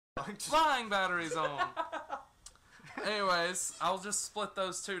Flying battery zone. Anyways, I'll just split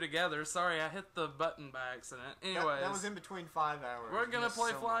those two together. Sorry, I hit the button by accident. Anyways. That was in between 5 hours. We're gonna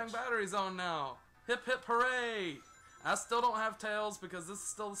play Flying Battery Zone now. Hip hip hooray! I still don't have Tails because this is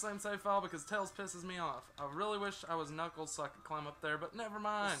still the same save file because Tails pisses me off. I really wish I was Knuckles so I could climb up there, but never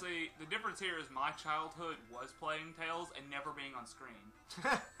mind. Well, see, the difference here is my childhood was playing Tails and never being on screen.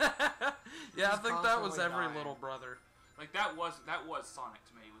 Yeah, I think that was every little brother. Like that was Sonic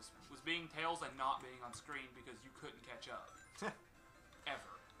to me. Was being Tails and not being on screen because you couldn't catch up.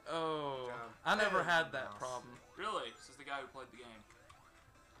 Ever. Oh, I never had that problem. Really? This is the guy who played the game.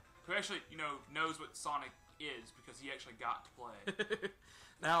 Who actually, knows what Sonic is because he actually got to play.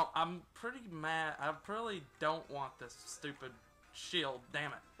 Now, I'm pretty mad. I really don't want this stupid shield.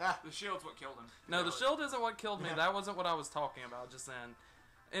 Damn it. The shield's what killed him. No, really. The shield isn't what killed me. That wasn't what I was talking about just then.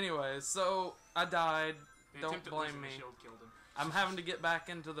 Anyways, so I died. Don't blame me. The shield killed him. I'm having to get back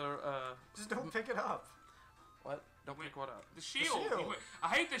into the... Just don't pick it up. What? Don't pick what up? The shield. The shield. I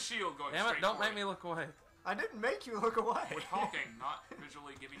hate the shield going Damn it, don't make me look away. I didn't make you look away. We're talking, not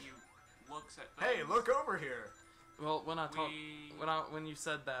visually giving you looks at things. Hey, look over here. Well, when you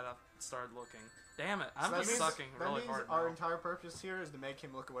said that, I started looking. Damn it, I'm just sucking really hard. Our entire purpose here is to make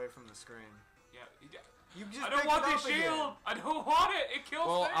him look away from the screen. Yeah. You just I don't want the shield. Again. I don't want it. It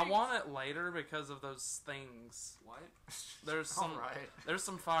kills things. I want it later because of those things. What? There's some. There's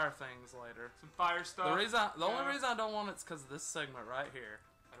some fire things later. Some fire stuff. The only reason I don't want it's because of this segment right here.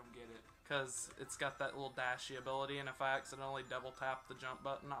 I don't get it. Because it's got that little dashy ability, and if I accidentally double tap the jump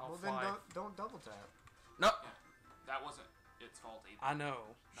button, I'll fly. Then don't double tap. No. Yeah, that wasn't its fault either. I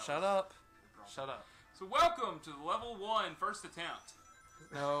know. Shut up. Shut up. So welcome to level 1, first attempt.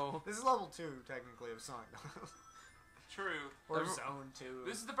 No. This is level 2, technically, of Sonic. True. Or Zone 2.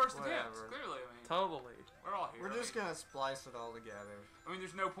 This is the first attempt, clearly. I mean, totally. We're all here. We're just going to splice it all together. I mean,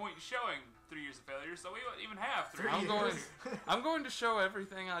 there's no point in showing 3 years of failure, so we won't even have 3 years. I'm going to show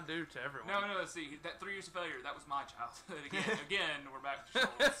everything I do to everyone. No, see, that 3 years of failure, that was my childhood. Again, we're back to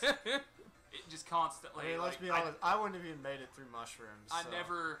Schultz. It just constantly... Hey, let's be honest, I wouldn't have even made it through mushrooms. I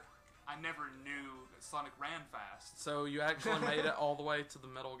never knew that Sonic ran fast. So you actually made it all the way to the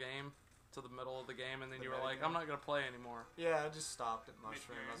middle game? To the middle of the game, and then you were like, I'm not going to play anymore. Yeah, I just stopped at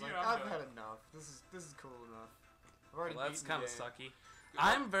mushroom. I was like, I've had enough. This is cool enough. I've already beaten the game. That's kind of sucky.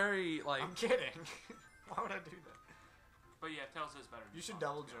 I'm very, like... I'm kidding. Why would I do that? But yeah, Tails is better. You should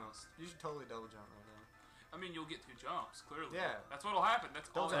double jump. You should totally double jump right now. I mean, you'll get 2 jumps, clearly. Yeah. That's what'll happen. That's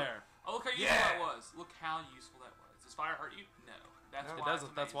all there. Oh, look how useful that was. Look how useful that was. Does fire hurt you? No. That's why it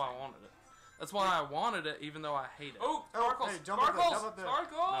doesn't. That's why I wanted it. That's why I wanted it, even though I hate it. Oh, sparkles! Hey, jump up there. Sparkles!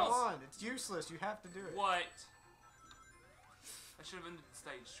 Come on, it's useless. You have to do it. What? I should have ended the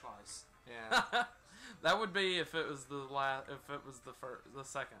stage twice. Yeah. That would be if it was the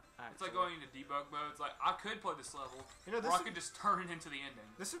second. Actually. It's like going into debug mode. It's like I could play this level, or I could just turn it into the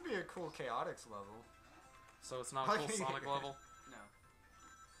ending. This would be a cool Chaotix level. So it's not a cool Sonic level. No.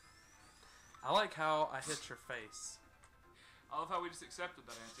 I like how I hit your face. I love how we just accepted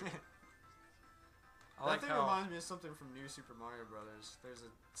that answer. That thing reminds me of something from New Super Mario Brothers. There's a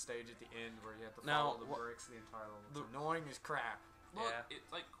stage at the end where you have to follow the bricks the entire level. It's annoying as crap. Look, it's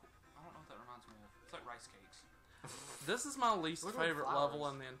like, I don't know what that reminds me of. It's like rice cakes. This is my least favorite level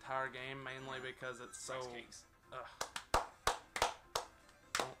in the entire game, mainly because it's so... Rice cakes.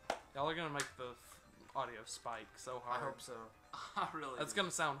 Y'all are going to make the audio spike so hard. I hope so. I really That's going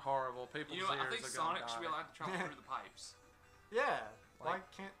to sound horrible. People's ears are going to die. I think Sonic should be allowed to travel through the pipes. Yeah. Why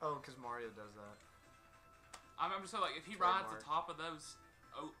can't... Oh, because Mario does that. I'm just saying, like, if he rides the top of those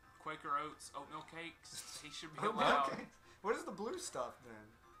Quaker Oats oatmeal cakes, he should be allowed. What is the blue stuff then?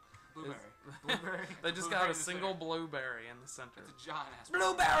 Blueberry. Blueberry? They just got a single blueberry in the center. It's a giant ass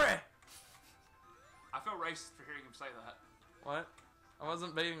blueberry! I feel racist for hearing him say that. What? I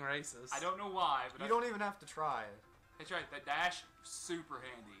wasn't being racist. I don't know why, but you don't even have to try. That's right. That dash, super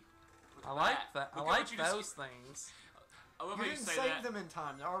handy. I like that. I like those things. I love you how didn't you say save that. them in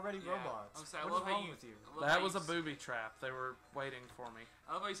time. They're already robots. What's wrong with you? That was a booby trap. They were waiting for me.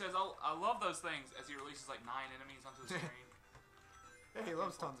 I love how he says, I love those things, as he releases like 9 enemies onto the screen. Yeah, he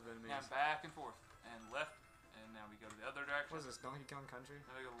loves tons of enemies. Yeah, back and forth. And left. And now we go to the other direction. What is this, Donkey Kong Country?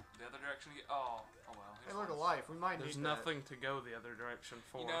 Now we go the other direction again. Oh well. Hey, look at life. We might There's need nothing to go the other direction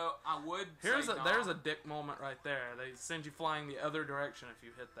for. You know, I would There's a dick moment right there. They send you flying the other direction if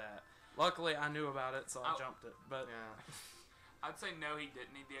you hit that. Luckily, I knew about it, so I jumped it. But yeah. I'd say no, he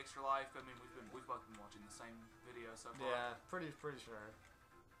didn't need the extra life. But I mean, we've both been watching the same video so far. Yeah, pretty sure.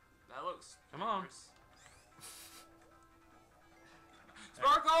 That looks. Come on.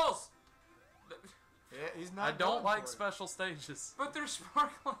 Sparkles! Yeah, he's not. I don't like special stages. But they're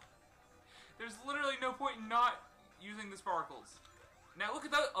sparkling. There's literally no point in not using the sparkles. Now look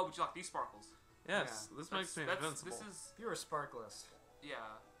at that. Oh, would you like these sparkles? Yes, this makes me invincible. This is. You are sparkless. Yeah,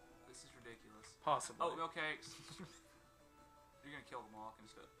 this is ridiculous. Possibly. Oh, milkshakes. You're gonna kill them all. I can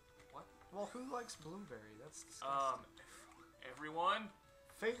just go. What? Well, who likes blueberry? That's disgusting. Everyone.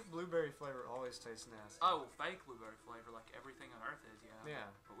 Fake blueberry flavor always tastes nasty. Oh, fake blueberry flavor, like everything on Earth is, yeah. Yeah.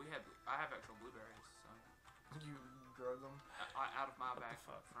 But I have actual blueberries, so. You grow them? Out of my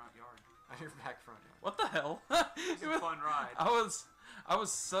front yard. Out of your back front yard. What the hell? It was a fun ride. I was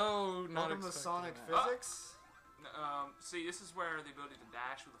so not Welcome to Sonic that. Physics. See, this is where the ability to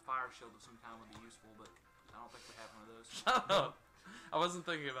dash with a fire shield of some kind would be useful, but I don't think we have one of those. Shut up. I wasn't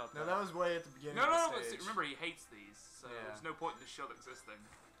thinking about that. No, that was way at the beginning No, of the but stage. remember, he hates these, so there's no point in the shield existing,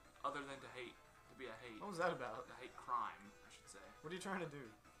 other than to be a hate. What was that about? To hate crime, I should say. What are you trying to do?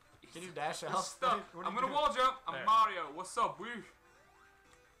 Can you dash out? I'm gonna wall jump. I'm Mario. What's up, woo?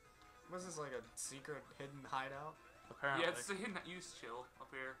 Was this like a secret hidden hideout? Apparently. Yeah, it's a hidden. You just chill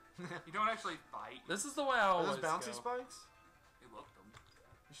up here. You don't actually fight. This is the way I always Are those bouncy go. spikes? You looked them.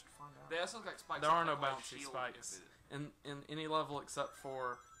 You should find out. They also look like spikes. There are no like bouncy shield spikes in any level except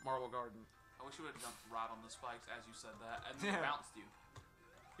for Marble Garden. I wish you would have jumped right on the spikes as you said that, and then bounced you.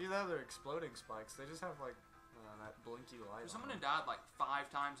 Either they're exploding spikes. They just have like that blinky light. There's someone who died like 5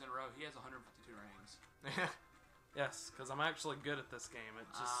 times in a row. He has 152 rings. Yes, because I'm actually good at this game. It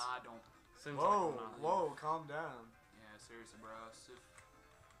just I don't. seems like I'm not. Whoa, calm down. Yeah, seriously, bro.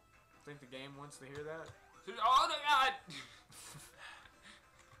 Think the game wants to hear that? Oh my god!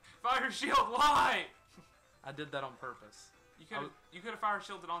 Fire shield, why? I did that on purpose. You could have fire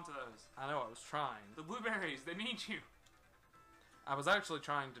shielded onto those. I know, I was trying. The blueberries, they need you. I was actually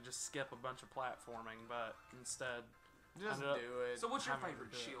trying to just skip a bunch of platforming, but instead... Just do it. So what's your favorite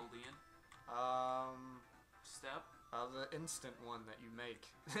shield, Ian? Step? The instant one that you make.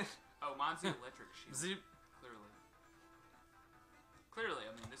 Oh, mine's the electric shield. Clearly,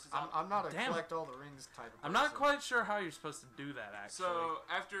 I mean, this is... I'm not a collect all the rings type of person. I'm not quite sure how you're supposed to do that, actually. So,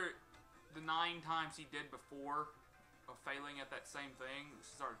 after the 9 times he did before of failing at that same thing,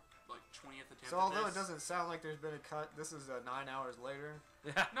 this is our, like, 20th attempt. So, although it doesn't sound like there's been a cut, this is 9 hours later.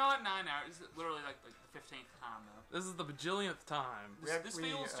 Yeah. No, not 9 hours. It's literally, like the 15th time, though. This is the bajillionth time. This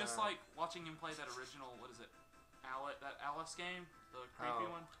feels just like watching him play that original, what is it? That Alice game? The creepy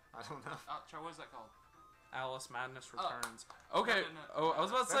one? I don't know. What is that called? Alice Madness Returns. Okay. No. Oh, I was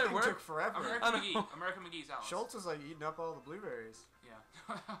about to say, where took forever. American McGee's Alice. Schultz was like eating up all the blueberries. Yeah.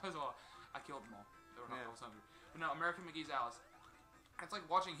 I killed them all. I was hungry. But no, American McGee's Alice. It's like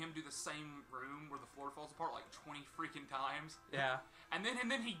watching him do the same room where the floor falls apart like 20 freaking times. Yeah. And then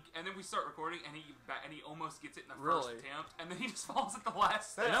we start recording and he almost gets it in the first attempt and then he just falls at the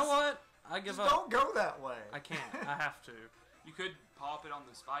last. You know what? I give up. Don't go that way. I can't. I have to. You could pop it on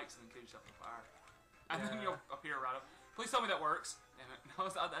the spikes and then kill yourself on fire. And then you'll appear right up. Please tell me that works. Damn it.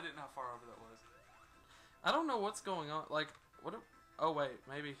 I didn't know how far over that was. I don't know what's going on. Like, what? Oh, wait.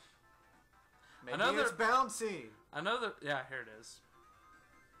 Maybe it's bouncy. Another. Yeah, here it is.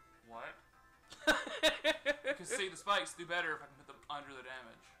 What? Because see, the spikes do better if I can put them under the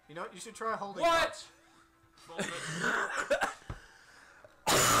damage. You know what? You should try holding What?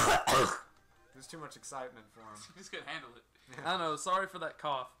 There's too much excitement for him. He just couldn't handle it. I know. Sorry for that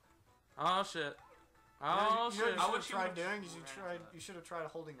cough. Oh, shit. Oh, shit. You should have tried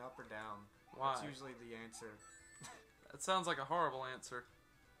holding up or down. Why? That's usually the answer. That sounds like a horrible answer.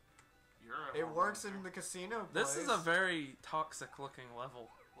 It works in the casino place. This is a very toxic-looking level.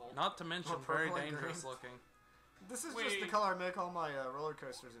 Not to mention very dangerous looking. This is just the color I make all my roller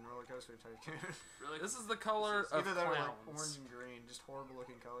coasters in Roller Coaster Tycoon. Really? This is the color of either that or clowns. like orange and green, just horrible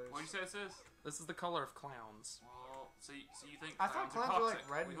looking colors. What do you say this is? This is the color of clowns. Well, so you think I thought clowns were like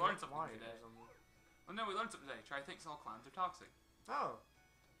red we and learned something white today. or something. Well, no, we learned something today. Try thinks all clowns are toxic. Oh.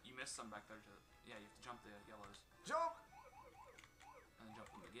 You missed some back there. Yeah, you have to jump the yellows. Jump! And then jump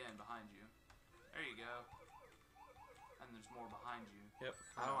them again behind you. There you go. And there's more behind you. Yep.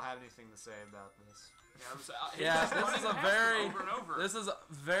 I don't have anything to say about this. Yeah, this is a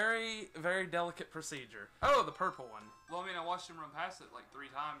very, very delicate procedure. Oh, the purple one. Well, I mean, I watched him run past it like 3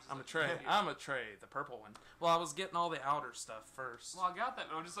 times. I'm a tray, the purple one. Well, I was getting all the outer stuff first. Well, I got that,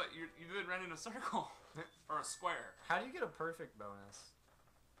 but I'm just like, you didn't run in a circle. Or a square. How do you get a perfect bonus?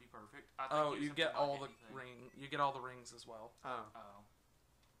 Be perfect. You get all the You get all the rings as well. Oh.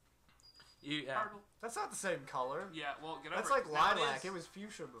 Purple. That's not the same color. Yeah, well, get over That's it. like lilac. It was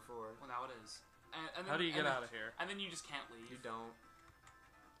fuchsia before. Well, now it is. And how do you get out of here? And then you just can't leave. You don't.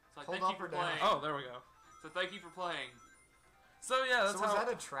 So Hold thank up you for or down. playing. Oh, there we go. So thank you for playing. So yeah, that's so was how.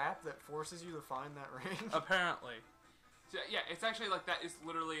 that a trap that forces you to find that ring? Apparently. So, yeah, it's actually like that. It's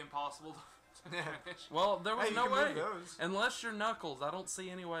literally impossible to finish. Well, there was no way. Unless you're Knuckles, I don't see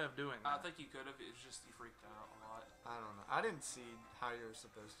any way of doing that. I think you could have. It's just you freaked out a lot. I don't know. I didn't see how you were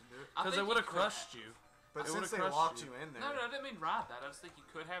supposed to do it. Because it would have crushed you. But since they locked you in there... No, I didn't mean ride that. I just think you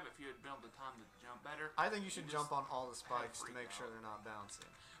could have if you had been able to time the jump better. I think you should jump on all the spikes to make sure they're not bouncing.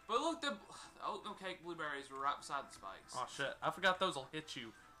 But look, the oatmeal cake blueberries were right beside the spikes. Oh shit, I forgot those will hit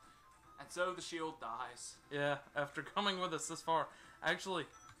you. And so the shield dies. Yeah, after coming with us this far. Actually...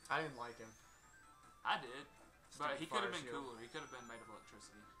 I didn't like him. I did. But he could have been cooler. He could have been made of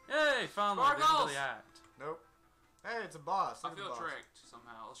electricity. Yay, finally, the end of the act. Nope. Hey, it's a boss. I feel tricked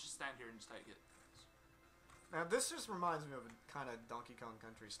somehow. Let's just stand here and just take it. Now, this just reminds me of a kind of Donkey Kong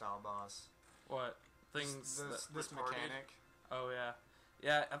Country style boss. What? Things... This mechanic. Oh, yeah.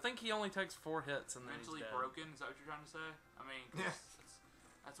 Yeah, I think he only takes 4 hits and then mentally he's dead. broken? Is that what you're trying to say? I mean,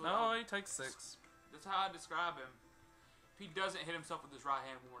 that's what... No, he takes 6. That's how I describe him. If he doesn't hit himself with his right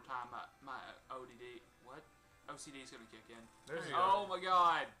hand one more time, my ODD... What? OCD is going to kick in. Oh, my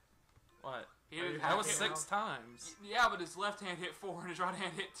God. What? That was 6 times. Yeah, but his left hand hit 4 and his right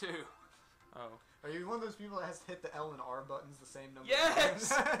hand hit 2. Oh. Are you one of those people that has to hit the L and R buttons the same number yes!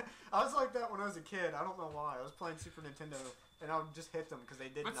 of times? I was like that when I was a kid. I don't know why. I was playing Super Nintendo, and I would just hit them because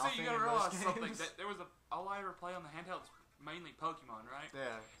they did nothing. But see, you gotta realize something. That there was all I ever play on the handheld is mainly Pokemon, right?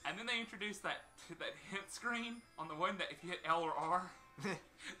 Yeah. And then they introduced that hint screen on the one that if you hit L or R,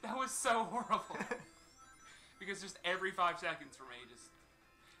 that was so horrible. Because just every 5 seconds for me, just...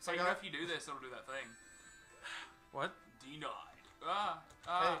 So if you do this, it'll do that thing. What? Denied.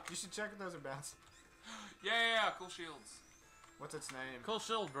 Hey, you should check if those are bouncing. Yeah, cool shields. What's its name? Cool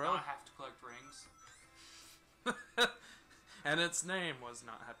shield, bro. Now I have to collect rings. And its name was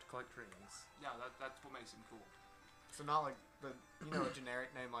not have to collect rings. Yeah, that's what makes him cool. So not like a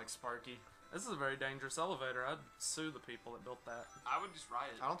generic name like Sparky. This is a very dangerous elevator. I'd sue the people that built that. I would just ride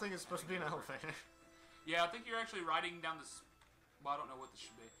it. I don't think it's supposed to be an elevator. Yeah, I think you're actually riding down this... Well, I don't know what this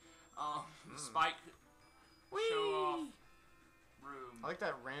should be. The spike show off room. I like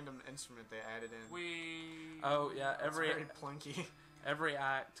that random instrument they added in. Oh yeah, it's very plunky. Every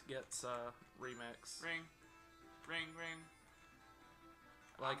act gets a remix. Ring.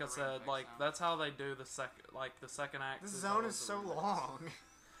 Like I said, like that's how they do the second act. This zone is so long.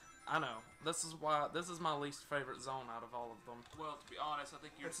 I know. This is my least favorite zone out of all of them. Well, to be honest, I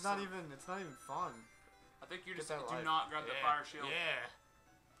think you're. It's not even fun. I think you just do not grab the fire shield. Yeah.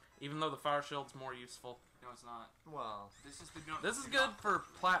 Even though the fire shield's more useful. No, it's not. Well, this is good for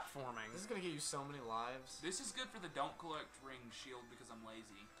platforming. This is gonna get you so many lives. This is good for the don't collect ring shield because I'm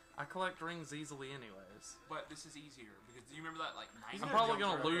lazy. I collect rings easily anyways. But this is easier because do you remember that I'm probably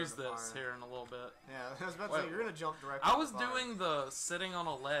gonna lose this here in a little bit. Yeah, I was about to say you're gonna jump directly. I was doing the sitting on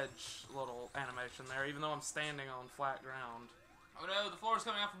a ledge little animation there, even though I'm standing on flat ground. Oh no, the floor is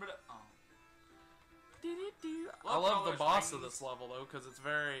coming out from below. Oh. I love the boss of this level though, because it's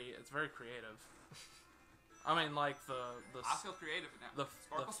very creative. I mean, like the I feel creative now.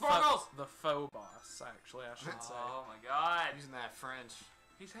 Sparkles! The faux boss, actually, I should say. Oh my God! Using that French.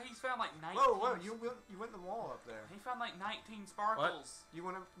 He's found like 19. Whoa! You went in the wall up there. He found like 19 sparkles. What? You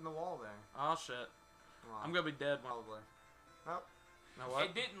went up in the wall there. Oh shit! Wow. I'm gonna be dead probably. Oh. No what?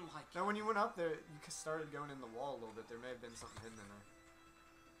 It didn't like. No, when you went up there, you started going in the wall a little bit. There may have been something hidden in there.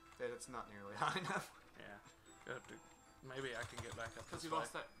 It's not nearly high enough. Yeah. Maybe I can get back up this way. Because you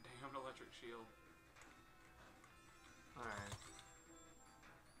lost that damn electric shield. Alright.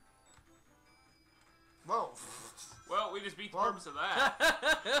 Whoa! Well, we just beat the purpose of that.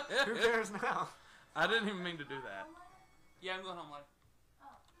 Who cares now? I didn't even mean to do that. Yeah, I'm going home later.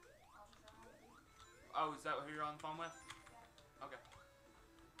 Oh, is that who you're on the phone with? Okay.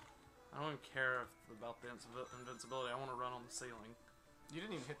 I don't even care about the invincibility. I want to run on the ceiling. You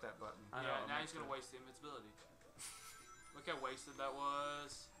didn't even hit that button. I know. Yeah, now he's going to waste the invincibility. Look how wasted that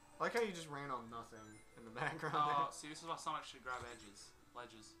was. I like how you just ran on nothing in the background. Oh, see, this is why Sonic should grab ledges.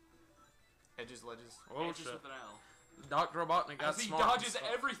 Ledges. Oh, edges shit. with an L. Dr. Robotnik got he smart. He dodges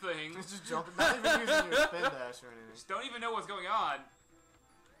everything. He's just jumping, not even using your spin dash or anything. Just don't even know what's going on.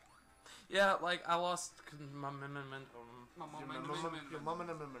 Yeah, like, I lost my momentum. I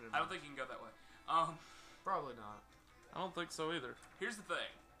don't think you can go that way. Probably not. I don't think so either. Here's the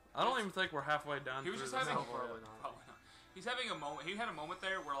thing. I don't even think we're halfway done. He was just having probably not. He's having a moment. He had a moment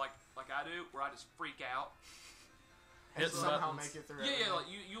there where, like I do, where I just freak out. And somehow make it through. Yeah,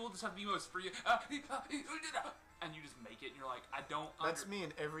 like you will just have the most free, and you just make it. And you're like, I don't. That's me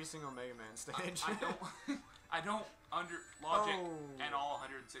in every single Mega Man stage. I don't under logic, and all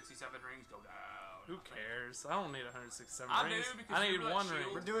 167 rings go down. Who cares? I don't need 167 I rings. do, because I need remember one that ring.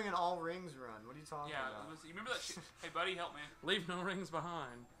 shield? We're doing an all rings run. What are you talking Yeah, about? you remember that? Hey, buddy, help me. Leave no rings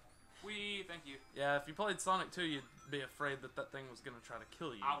behind. Thank you. Yeah, if you played Sonic 2, you'd be afraid that that thing was gonna try to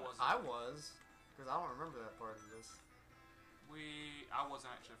kill you. I wasn't. I was, because I don't remember that part of this. I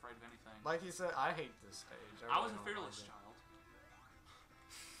wasn't actually afraid of anything. Like he said, I hate this stage. I was really a don't fearless like it. child.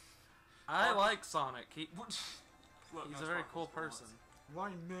 I like Sonic. Look, He's no a very sparkles cool for once. person. Why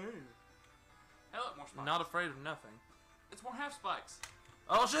no? Hey, look, more spikes. Not afraid of nothing. It's more half spikes.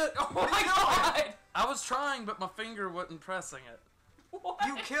 Oh shit! Oh my god! I was trying, but my finger wasn't pressing it. What?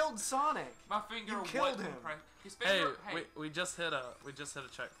 You killed Sonic. My finger You killed wasn't him. His Hey, finger. we just hit a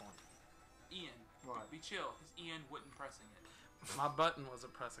checkpoint. Ian. What? Be chill. His Ian wasn't pressing it. My button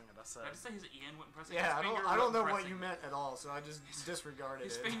wasn't pressing it. I said. Did I just say his Ian wasn't pressing it? Yeah, His finger I don't know wasn't what you pressing meant at all, so I just disregarded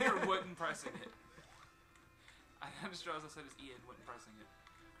His it. finger wasn't pressing it. I just realized I said his Ian wasn't pressing it.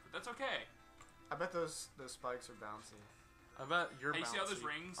 But that's okay. I bet those spikes are bouncy. I bet you're. Hey, you see all those bouncy.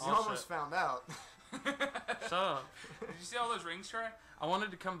 rings? You almost found out. Shut up. Did you see all those rings, Trey? I wanted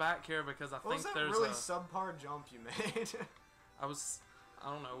to come back here because I What was think that there's really a. subpar jump you made? I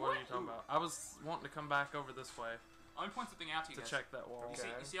don't know. What are you talking about? I was wanting to come back over this way Let me point something out to you to guys. check that wall. You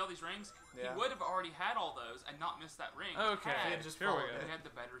see all these rings? Yeah. He would have already had all those and not missed that ring. Okay, Had just here we followed go. he had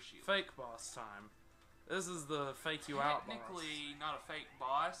the better shield. Fake boss time. This is the fake you out boss. Technically, not a fake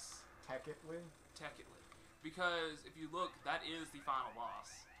boss. Technically? Technically. Because if you look, that is the final boss.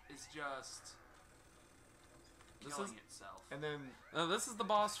 It's just killing itself. And then No, this is the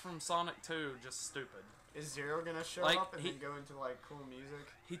boss from Sonic 2, just stupid. is Zero gonna show Like, up and he- then go into like cool music?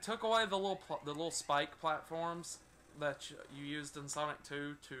 He took away the little spike platforms that you used in Sonic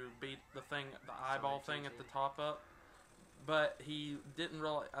 2 to beat the eyeball thing at the top up. But he didn't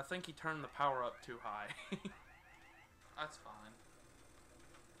really. I think he turned the power up too high. That's fine.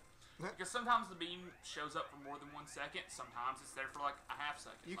 Because sometimes the beam shows up for more than 1 second. Sometimes it's there for like a half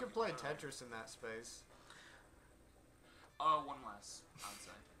second. You could play Tetris in that space. One less, I'd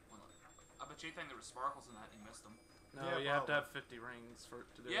say. One less. I bet you anything there was sparkles in that, you missed them. No, Yeah, you have to probably. have 50 rings for it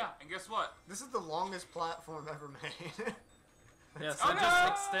to do Yeah, and guess what? This is the longest platform ever made. it. Yes, Oh, it no!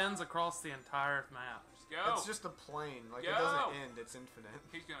 just extends across the entire map. Just go. It's just a plane. Like, it Go! doesn't end. It's infinite.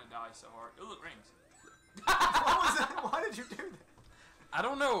 He's gonna die so hard. Ooh, look, rings. What was that? Why did you do that? I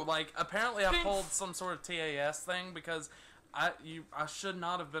don't know. Like, apparently I Ding. pulled some sort of TAS thing because I should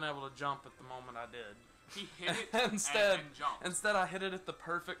not have been able to jump at the moment I did. He hit it Instead, and jumped. instead I hit it at the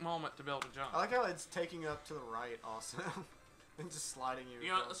perfect moment to be able to jump. I like how it's taking up to the right also. And just sliding you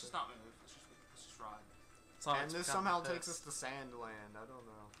You know, across let's just it. not move. Let's just ride. Sonic's And this become somehow pissed. takes us to Sandland. I don't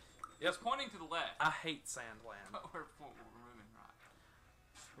know. It's pointing to the left. I hate Sandland. We're moving right.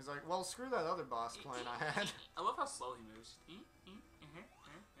 He's like, well, screw that other boss plan I had. I love how slow he moves.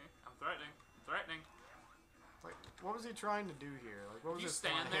 I'm threatening. I'm threatening. Like, what was he trying to do here? Like, what If was you his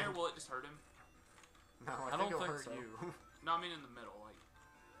stand plan? there, will it just hurt him? No, I don't think it'll think hurt so. you. No, I mean in the middle, like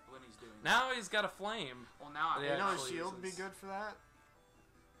when he's doing. Now he's got a flame. Well, now I Yeah, You know, a actually shield would be uses- good for that.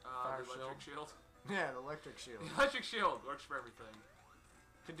 Fire the electric shield. Yeah, the electric shield. The electric shield works for everything.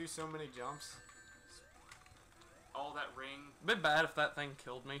 Could do so many jumps. All that ring. It'd be bad if that thing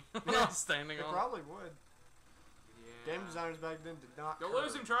killed me when I was standing It on it. probably would. Yeah. Game designers back then did not. Don't curve.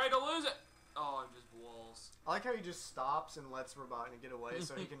 lose him, Trey. Don't lose it. Oh, I'm just walls. I like how he just stops and lets Robotnik get away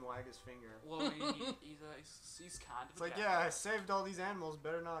so he can wag his finger. Well, he's kind of. It's like, yeah, I saved all these animals.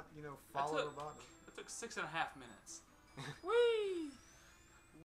 Better not, follow took- Robotnik. It took 6.5 minutes. Whee!